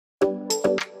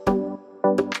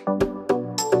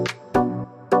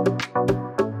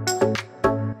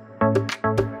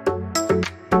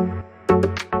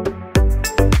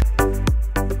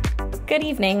Good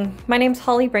evening. My name's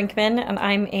Holly Brinkman, and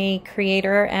I'm a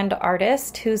creator and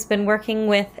artist who's been working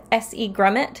with SE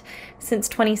Grummett since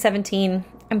 2017.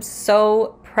 I'm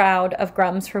so proud of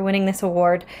Grums for winning this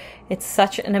award. It's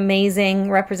such an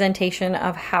amazing representation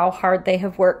of how hard they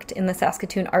have worked in the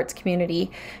Saskatoon arts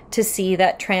community to see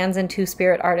that trans and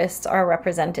two-spirit artists are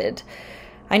represented.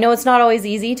 I know it's not always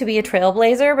easy to be a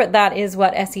trailblazer, but that is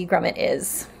what SE Grummett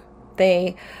is.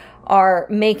 They are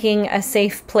making a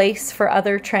safe place for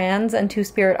other trans and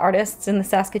two-spirit artists in the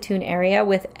Saskatoon area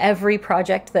with every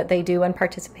project that they do and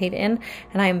participate in,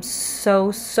 and I am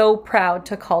so proud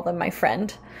to call them my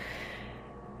friend.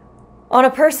 On a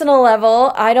personal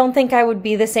level, I don't think I would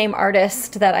be the same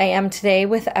artist that I am today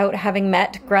without having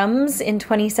met Grums in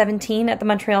 2017 at the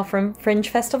Montreal Fringe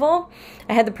Festival.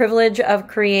 I had the privilege of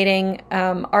creating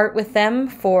art with them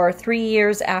for 3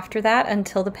 years after that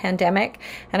until the pandemic,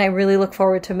 and I really look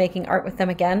forward to making art with them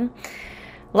again.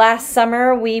 Last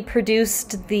summer, we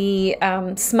produced the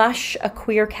Smush, a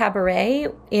queer cabaret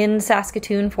in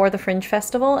Saskatoon for the Fringe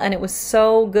Festival, and it was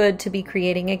so good to be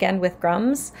creating again with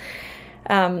Grums.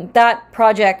 That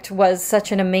project was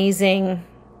such an amazing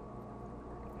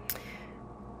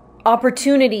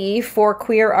opportunity for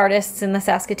queer artists in the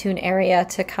Saskatoon area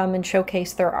to come and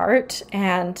showcase their art,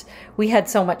 and we had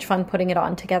so much fun putting it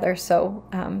on together. So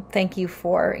thank you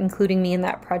for including me in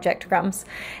that project, Grums.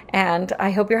 And I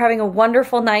hope you're having a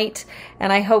wonderful night,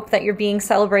 and I hope that you're being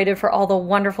celebrated for all the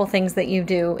wonderful things that you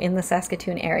do in the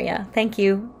Saskatoon area. Thank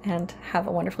you, and have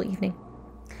a wonderful evening.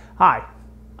 Hi.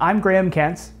 I'm Graham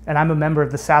Kent, and I'm a member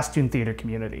of the Saskatoon Theatre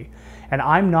community, and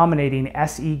I'm nominating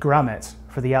SE Grummett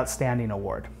for the Outstanding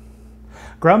Award.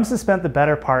 Grums has spent the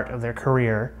better part of their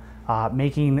career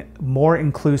making more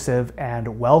inclusive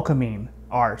and welcoming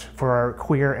art for our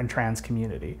queer and trans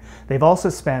community. They've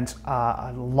also spent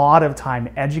a lot of time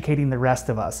educating the rest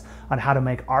of us on how to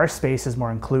make our spaces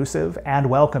more inclusive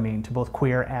and welcoming to both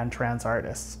queer and trans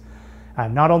artists.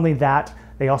 Not only that,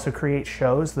 they also create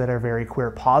shows that are very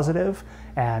queer positive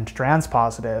and trans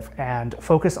positive and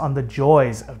focus on the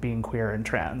joys of being queer and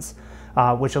trans,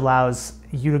 which allows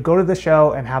you to go to the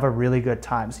show and have a really good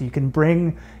time. So you can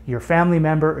bring your family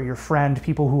member or your friend,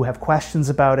 people who have questions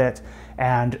about it,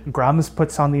 and Grums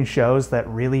puts on these shows that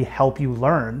really help you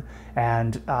learn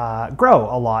and grow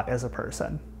a lot as a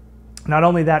person. Not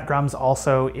only that, Grums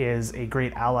also is a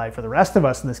great ally for the rest of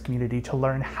us in this community to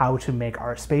learn how to make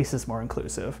our spaces more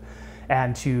inclusive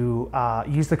and to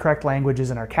use the correct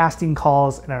languages in our casting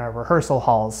calls and in our rehearsal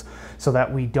halls so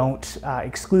that we don't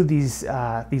exclude these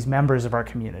members of our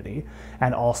community,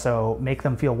 and also make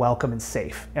them feel welcome and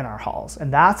safe in our halls.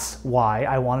 And that's why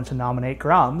I wanted to nominate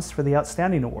Grums for the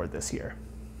Outstanding Award this year.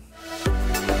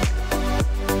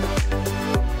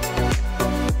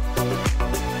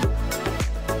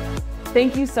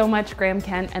 Thank you so much, Graham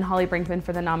Kent and Holly Brinkman,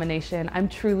 for the nomination. I'm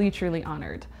truly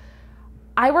honored.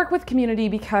 I work with community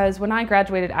because when I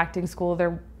graduated acting school,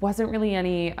 there wasn't really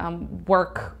any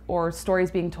work or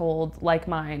stories being told like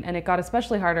mine, and it got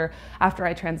especially harder after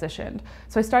I transitioned.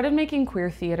 So I started making queer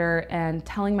theater and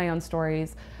telling my own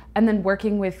stories, and then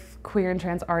working with queer and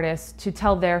trans artists to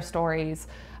tell their stories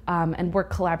and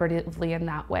work collaboratively in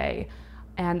that way.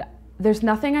 And there's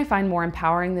nothing I find more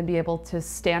empowering than be able to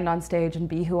stand on stage and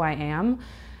be who I am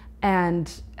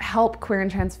and help queer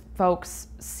and trans folks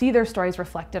see their stories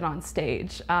reflected on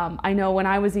stage. I know when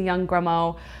I was a young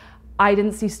grummo, I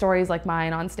didn't see stories like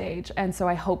mine on stage, and so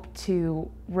I hope to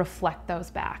reflect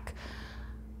those back.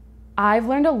 I've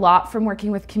learned a lot from working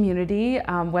with community,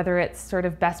 whether it's sort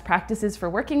of best practices for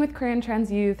working with queer and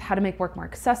trans youth, how to make work more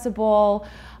accessible,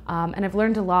 and I've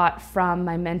learned a lot from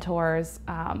my mentors,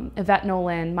 Yvette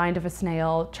Nolan, Mind of a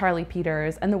Snail, Charlie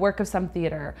Peters, and the work of Some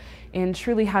Theatre, in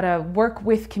truly how to work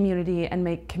with community and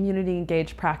make community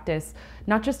engaged practice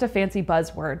not just a fancy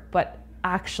buzzword, but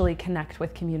actually connect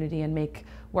with community and make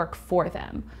work for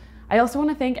them. I also want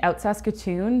to thank Out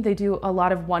Saskatoon. They do a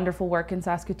lot of wonderful work in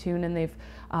Saskatoon, and they've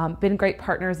been great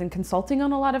partners in consulting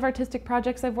on a lot of artistic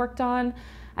projects I've worked on.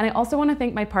 And I also want to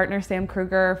thank my partner, Sam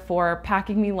Kruger, for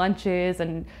packing me lunches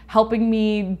and helping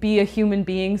me be a human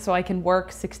being so I can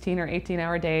work 16 or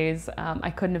 18-hour days. I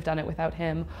couldn't have done it without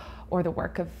him or the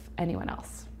work of anyone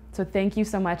else. So thank you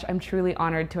so much. I'm truly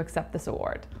honored to accept this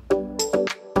award.